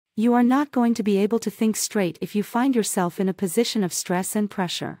You are not going to be able to think straight if you find yourself in a position of stress and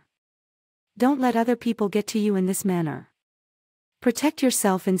pressure. Don't let other people get to you in this manner. Protect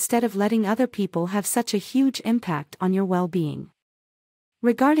yourself instead of letting other people have such a huge impact on your well-being.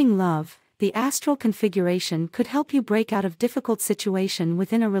 Regarding love, the astral configuration could help you break out of difficult situation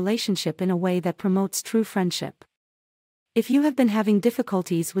within a relationship in a way that promotes true friendship. If you have been having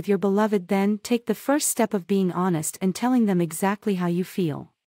difficulties with your beloved, then take the first step of being honest and telling them exactly how you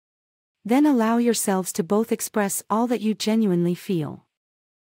feel. Then allow yourselves to both express all that you genuinely feel.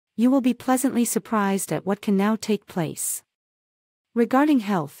 You will be pleasantly surprised at what can now take place. Regarding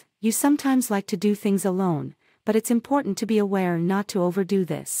health, you sometimes like to do things alone, but it's important to be aware not to overdo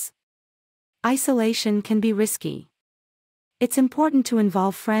this. Isolation can be risky. It's important to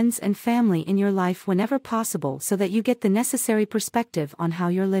involve friends and family in your life whenever possible so that you get the necessary perspective on how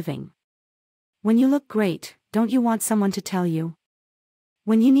you're living. When you look great, don't you want someone to tell you?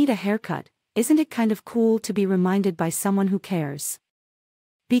 When you need a haircut, isn't it kind of cool to be reminded by someone who cares?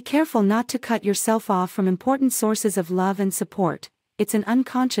 Be careful not to cut yourself off from important sources of love and support. It's an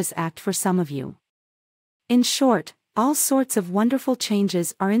unconscious act for some of you. In short, all sorts of wonderful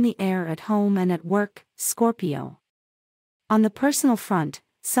changes are in the air at home and at work, Scorpio. On the personal front,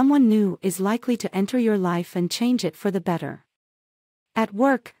 someone new is likely to enter your life and change it for the better. At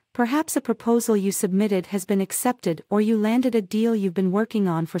work, perhaps a proposal you submitted has been accepted or you landed a deal you've been working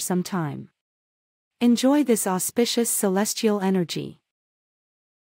on for some time. Enjoy this auspicious celestial energy.